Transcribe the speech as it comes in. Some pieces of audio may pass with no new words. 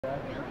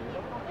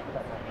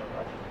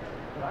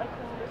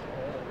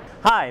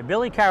Hi,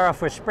 Billy Caro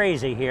for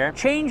Sprayza here,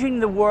 changing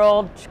the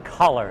world's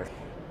colors.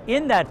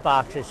 In that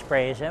box of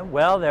Sprayza,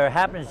 well, there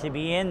happens to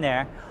be in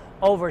there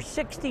over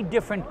 60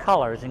 different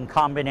colors and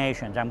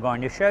combinations. I'm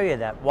going to show you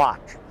that.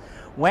 Watch.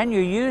 When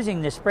you're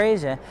using the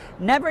Sprayza,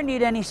 never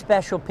need any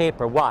special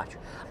paper. Watch.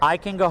 I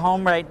can go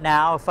home right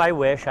now if I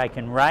wish. I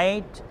can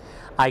write,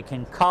 I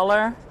can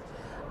color,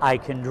 I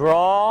can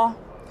draw.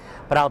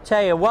 But I'll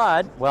tell you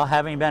what, well,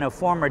 having been a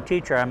former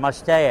teacher, I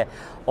must tell you,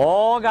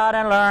 all got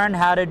to learn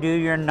how to do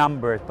your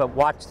numbers. But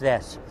watch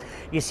this.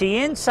 You see,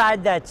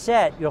 inside that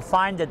set, you'll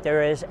find that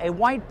there is a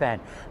white pen.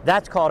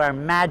 That's called our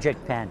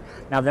magic pen.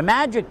 Now, the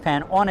magic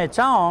pen, on its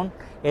own,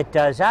 it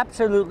does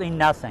absolutely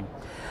nothing.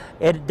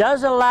 It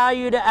does allow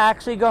you to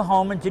actually go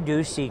home and to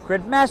do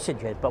secret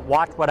messages. But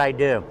watch what I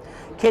do.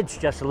 Kids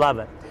just love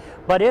it.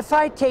 But if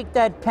I take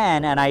that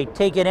pen and I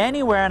take it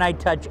anywhere and I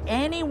touch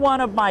any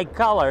one of my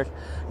colors,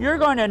 you're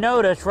going to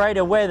notice right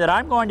away that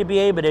I'm going to be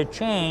able to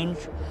change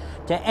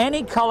to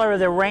any color of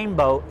the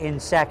rainbow in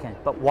seconds.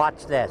 But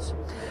watch this.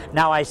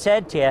 Now, I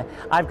said to you,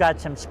 I've got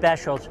some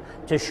specials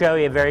to show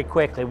you very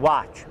quickly.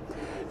 Watch.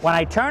 When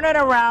I turn it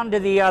around to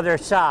the other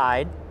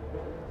side,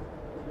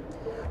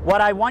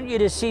 what I want you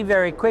to see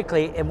very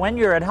quickly, and when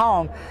you're at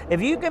home, if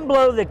you can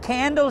blow the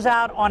candles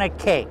out on a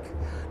cake,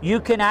 you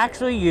can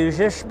actually use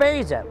your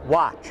Sprayza.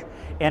 Watch.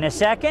 In a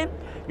second,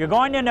 you're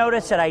going to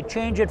notice that I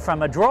change it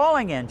from a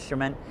drawing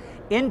instrument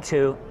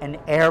into an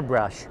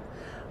airbrush.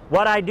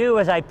 What I do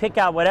is I pick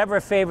out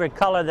whatever favorite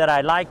color that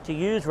I like to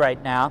use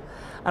right now,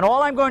 and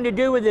all I'm going to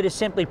do with it is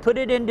simply put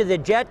it into the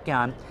jet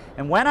gun,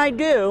 and when I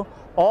do,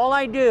 all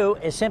I do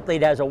is simply,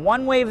 it has a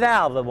one-way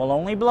valve that will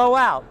only blow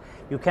out.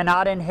 You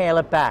cannot inhale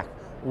it back.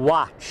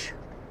 Watch.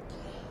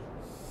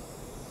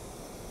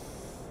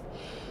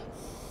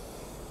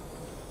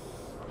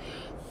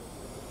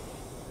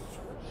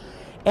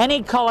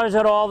 Any colors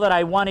at all that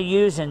I want to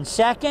use in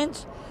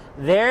seconds,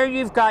 there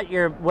you've got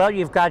your, well,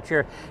 you've got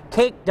your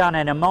cake done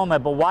in a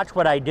moment, but watch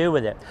what I do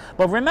with it.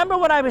 But remember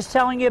what I was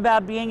telling you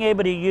about being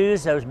able to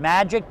use those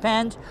magic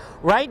pens?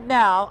 Right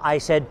now, I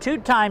said 2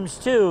 times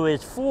 2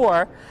 is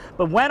 4,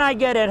 but when I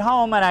get it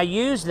home and I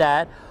use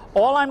that,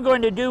 all I'm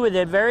going to do with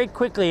it very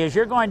quickly is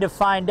you're going to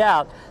find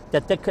out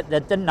that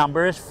the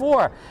number is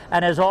 4.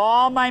 And as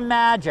all my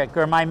magic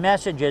or my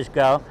messages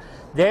go,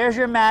 there's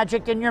your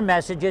magic and your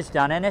messages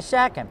done in a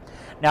second.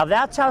 Now,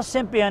 that's how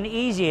simple and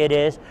easy it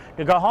is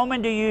to go home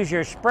and to use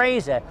your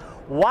Sprayza.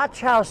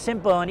 Watch how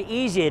simple and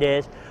easy it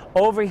is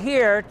over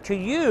here to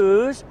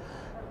use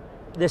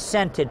the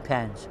scented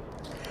pens.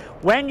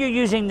 When you're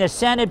using the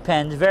scented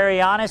pens,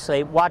 very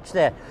honestly, watch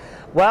this.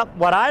 Well,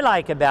 what I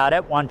like about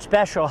it, on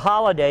special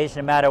holidays,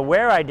 no matter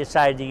where I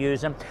decide to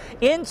use them,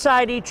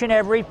 inside each and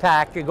every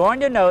pack, you're going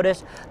to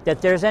notice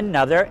that there's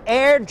another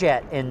air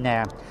jet in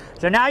there.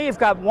 So now you've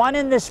got one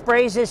in the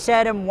Sprayza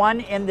set and one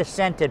in the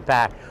scented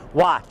pack.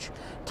 Watch.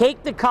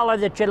 Take the color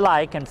that you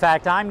like. In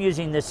fact, I'm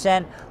using the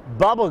scent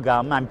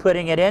bubblegum. I'm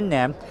putting it in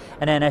there.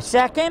 And in a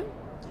second,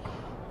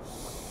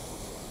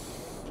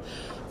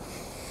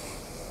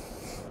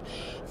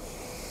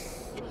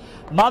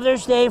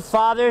 Mother's Day,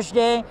 Father's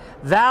Day,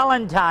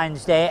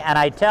 Valentine's Day, and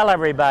I tell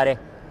everybody,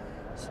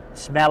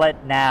 smell it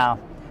now.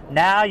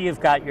 Now you've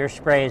got your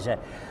Sprayza.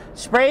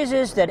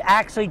 Sprayzas that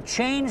actually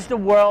change the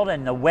world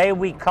and the way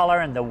we color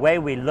and the way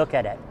we look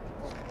at it.